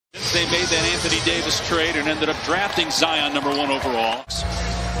they made that Anthony Davis trade and ended up drafting Zion #1 overall.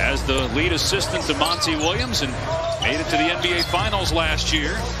 As the lead assistant to Monty Williams and made it to the NBA Finals last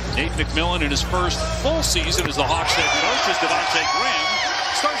year. Nate McMillan in his first full season as the Hawks head coach as Devontae Graham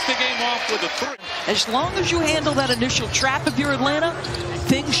starts the game off with a 3. As long as you handle that initial trap if you're Atlanta,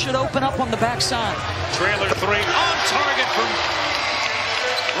 things should open up on the backside. Trailer 3 on target from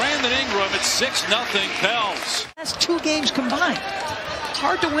Brandon Ingram at 6-0 Pels. That's 2 games combined. It's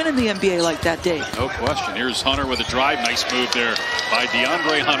hard to win in the NBA like that, Dave. No question. Here's Hunter with a drive. Nice move there by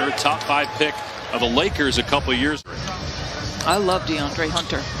DeAndre Hunter, top 5 pick of the Lakers a couple of years. I love DeAndre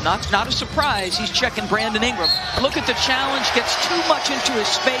Hunter. Not a surprise. He's checking Brandon Ingram. Look at the challenge. Gets too much into his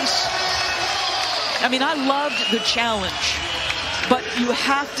space. I mean, I loved the challenge, but you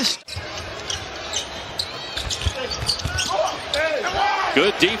have to.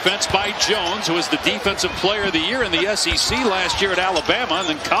 Good defense by Jones, who was the defensive player of the year in the SEC last year at Alabama, and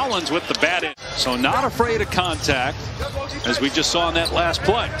then Collins with the bat in. So not afraid of contact, as we just saw in that last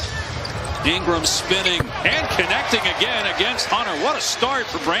play. Ingram spinning and connecting again against Hunter. What a start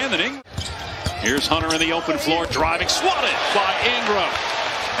for Brandon Ingram. Here's Hunter in the open floor, driving, swatted by Ingram.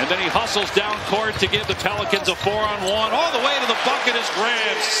 And then he hustles down court to give the Pelicans a 4-on-1. All the way to the bucket is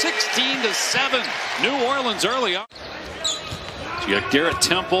Graham, 16-7. New Orleans early on. So you got Garrett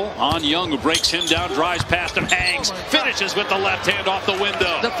Temple on Young, who breaks him down, drives past him, hangs, finishes with the left hand off the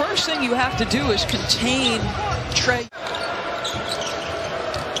window. The first thing you have to do is contain Trey.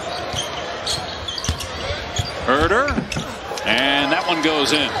 Herter, and that one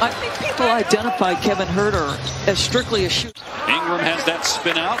goes in. I think people identify Kevin Herter as strictly a shooter. Ingram has that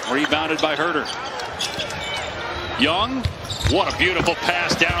spin out, rebounded by Herter. Young, what a beautiful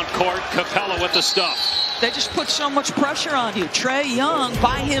pass down court. Capella with the stuff. They just put so much pressure on you. Trey Young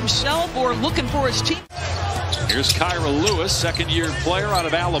by himself or looking for his team. Here's Kyra Lewis, second-year player out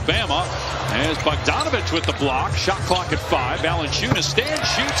of Alabama. As Bogdanovich with the block. Shot clock at 5. Valanciunas stands,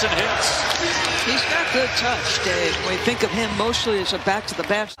 shoots, and hits. He's got good touch, Dave. When you think of him mostly as a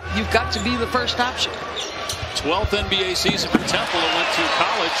back-to-the-basket, you've got to be the first option. 12th NBA season for Temple, who went to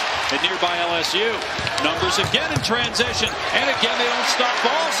college at nearby LSU. Numbers again in transition, and again they don't stop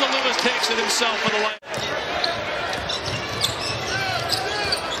ball, so Lewis takes it himself for the line.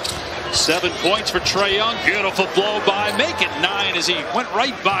 7 points for Trae Young. Beautiful blow by. Make it 9 as he went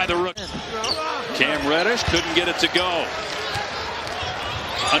right by the rookie. Cam Reddish couldn't get it to go.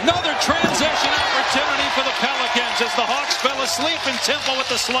 Another transition opportunity for the Pelicans as the Hawks fell asleep and Temple with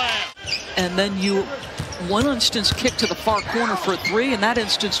the slam. And then you, one instance, kick to the far corner for a 3, and that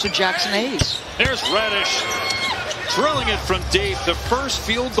instance to Jackson Hayes. There's Reddish drilling it from deep. The first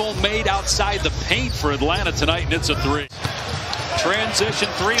field goal made outside the paint for Atlanta tonight, and it's a 3. Transition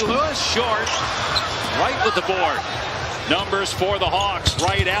 3, Lewis short. Right with the board. Numbers for the Hawks.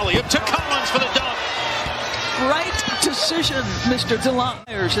 Right alley up to Collins for the dunk. Right decision, Mr.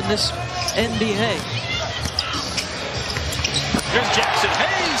 DeLayers in this NBA. Here's Jackson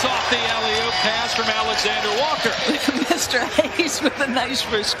Hayes off the alley-oop pass from Alexander Walker. Mr. Hayes with a nice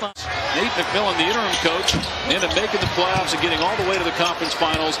response. Nate McMillan, the interim coach, ended up making the playoffs and getting all the way to the conference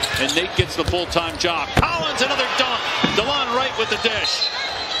finals, and Nate gets the full-time job. Collins, another dunk. DeLon Wright with the dish.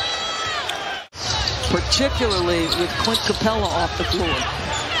 Particularly with Clint Capella off the floor.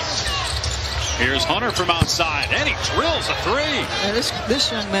 Here's Hunter from outside, and he drills a 3. And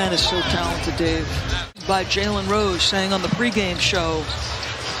this young man is so talented, Dave. By Jalen Rose saying on the pregame show,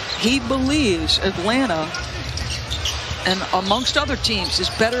 he believes Atlanta, and amongst other teams, is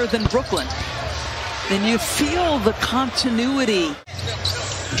better than Brooklyn. And you feel the continuity.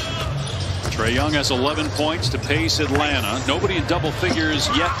 Trae Young has 11 points to pace Atlanta. Nobody in double figures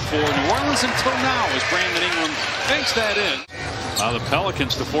yet for New Orleans until now as Brandon Ingram banks that in. The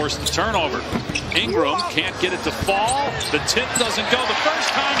Pelicans to force the turnover. Ingram can't get it to fall. The tip doesn't go the first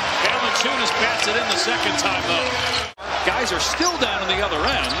time. Valanciunas bats it in the second time, though. Guys are still down on the other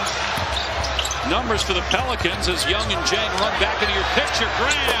end. Numbers for the Pelicans as Young and Jang run back into your picture. Graham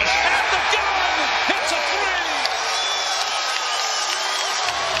at the gun! Hits a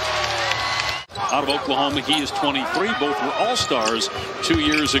 3! Out of Oklahoma, he is 23. Both were All-Stars 2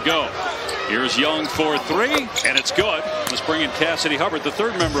 years ago. Here's Young for 3, and it's good. Let's bring in Cassidy Hubbard, the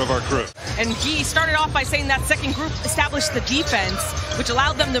third member of our crew. And he started off by saying that second group established the defense, which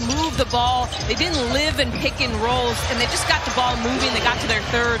allowed them to move the ball. They didn't live in pick and rolls, and they just got the ball moving. They got to their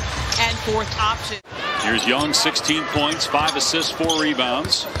third and fourth option. Here's Young, 16 points, 5 assists, 4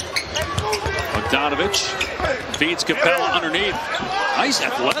 rebounds. Bogdanovich feeds Capella underneath. Nice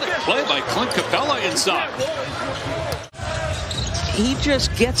athletic play by Clint Capella inside. He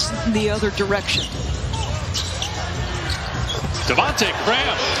just gets the other direction. Devontae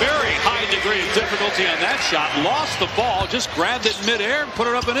Graham, very degree of difficulty on that shot. Lost the ball, just grabbed it in midair and put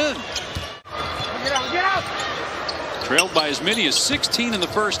it up and in. Get out. Trailed by as many as 16 in the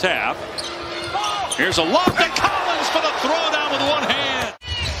first half. Here's a lob to Collins for the throwdown with one hand.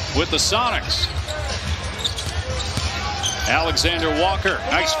 With the Sonics. Alexander Walker.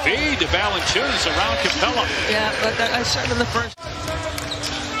 Nice feed to Valanciunas around Capella. Yeah, but I said in the first.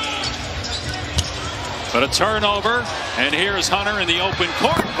 But a turnover, and here's Hunter in the open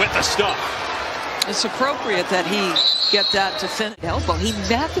court with the stuff. It's appropriate that he get that to finish. Elbow. He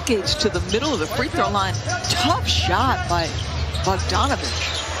navigates to the middle of the free throw line. Tough shot by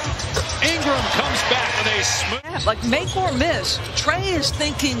Bogdanovich. Ingram comes back with a smooth. Yeah, like make or miss. Trey is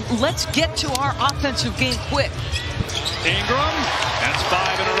thinking, let's get to our offensive game quick. Ingram, that's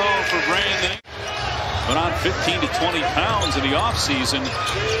 5 in a row for Brandon. Put on 15 to 20 pounds in the offseason.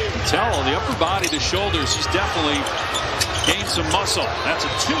 Tell the upper body to shoulders, he's definitely gained some muscle. That's a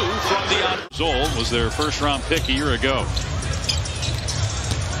 2 from the old. Was their first-round pick a year ago.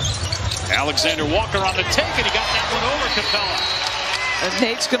 Alexander Walker on the take, and he got that one over Capella. And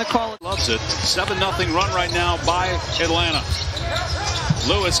Nate's going to call it. Loves it. 7-0 run right now by Atlanta.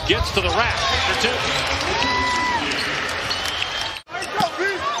 Lewis gets to the rack for 2.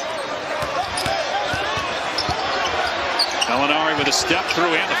 Gallinari with a step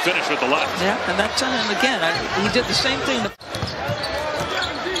through and the finish with the left. Yeah, and that time again, he did the same thing.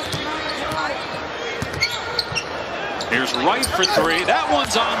 Here's Wright for 3. That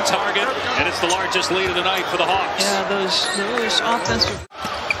one's on target, and it's the largest lead of the night for the Hawks. Yeah, those offensive.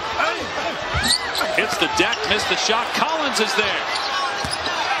 Hits the deck, missed the shot. Collins is there.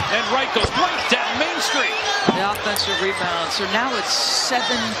 And Wright goes right down Main Street. The offensive rebound. So now it's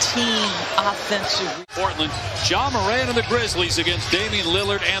 17 offensive. Portland, John Moran and the Grizzlies against Damian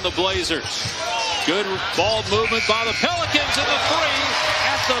Lillard and the Blazers. Good ball movement by the Pelicans, and the 3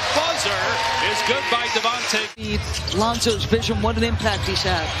 at the buzzer is good by Devontae. Lonzo's vision, what an impact he's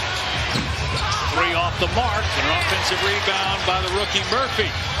had. 3 off the mark, and an offensive rebound by the rookie Murphy.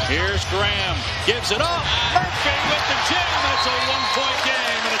 Here's Graham, gives it up. Murphy with the jam, and it's a 1-point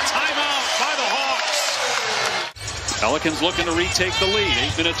game and a timeout by the Hawks. Pelicans looking to retake the lead.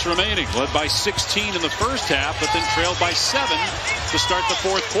 8 minutes remaining, led by 16 in the first half, but then trailed by 7 to start the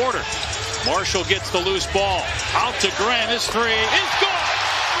fourth quarter. Marshall gets the loose ball. Out to Graham. His 3 is good.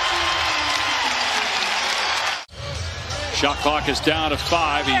 Shot clock is down to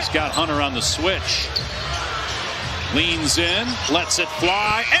 5. He's got Hunter on the switch. Leans in, lets it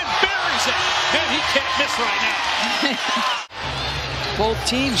fly, and buries it. Man, he can't miss right now. Both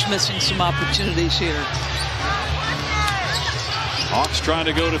teams missing some opportunities here. Hawks trying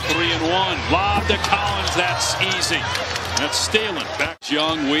to go to 3-1. Lob to Collins. That's easy. That's Stalin. Back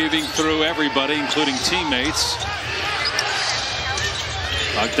Young weaving through everybody, including teammates.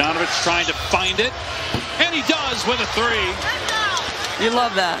 Bogdanovich trying to find it. And he does with a 3. You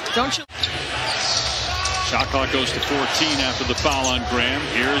love that, don't you? Shot clock goes to 14 after the foul on Graham.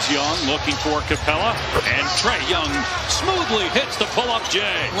 Here's Young looking for Capella. And Trey Young smoothly hits the pull-up J.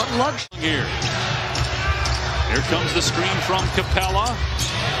 What luck here. Here comes the screen from Capella.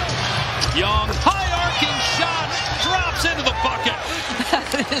 Young, high arcing shot, drops into the bucket.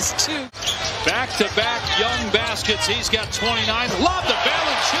 That is 2. Back-to-back Young baskets. He's got 29. Lob to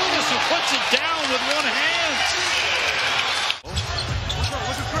Valanciunas, who puts it down with one hand.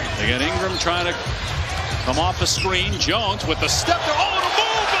 They got Ingram trying to come off a screen. Jones with the step there. Oh, and a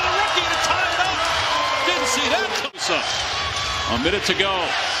move by the rookie to tie it up. Didn't see that. A minute to go.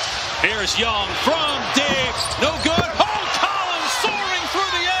 Here's Young from deep. No good. Oh, Collins soaring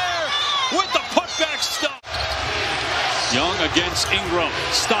through the air with the putback stuff. Young against Ingram.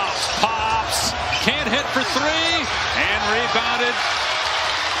 Stops, pops. Can't hit for 3. And rebounded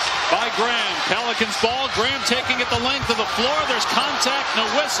by Graham. Pelicans ball. Graham taking it the length of the floor. There's contact, no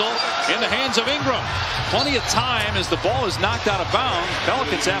whistle in the hands of Ingram. Plenty of time as the ball is knocked out of bounds.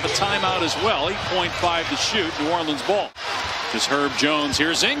 Pelicans have a timeout as well. 8.5 to shoot. New Orleans ball. This Herb Jones.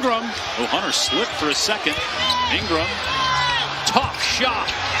 Here's Ingram. Oh, Hunter slipped for a second. Ingram. Tough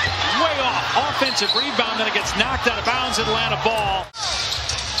shot. Way off. Offensive rebound. Then it gets knocked out of bounds. Atlanta ball.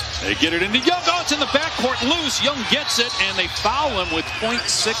 They get it into Young. Oh, it's in the backcourt loose. Young gets it, and they foul him with 0.6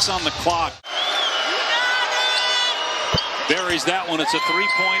 on the clock. Buries that one. It's a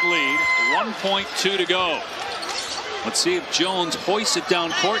 3-point lead. 1.2 to go. Let's see if Jones hoists it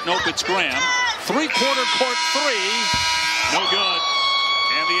down court. Nope, it's Graham. Three-quarter court 3. No good.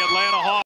 And the Atlanta Hawks.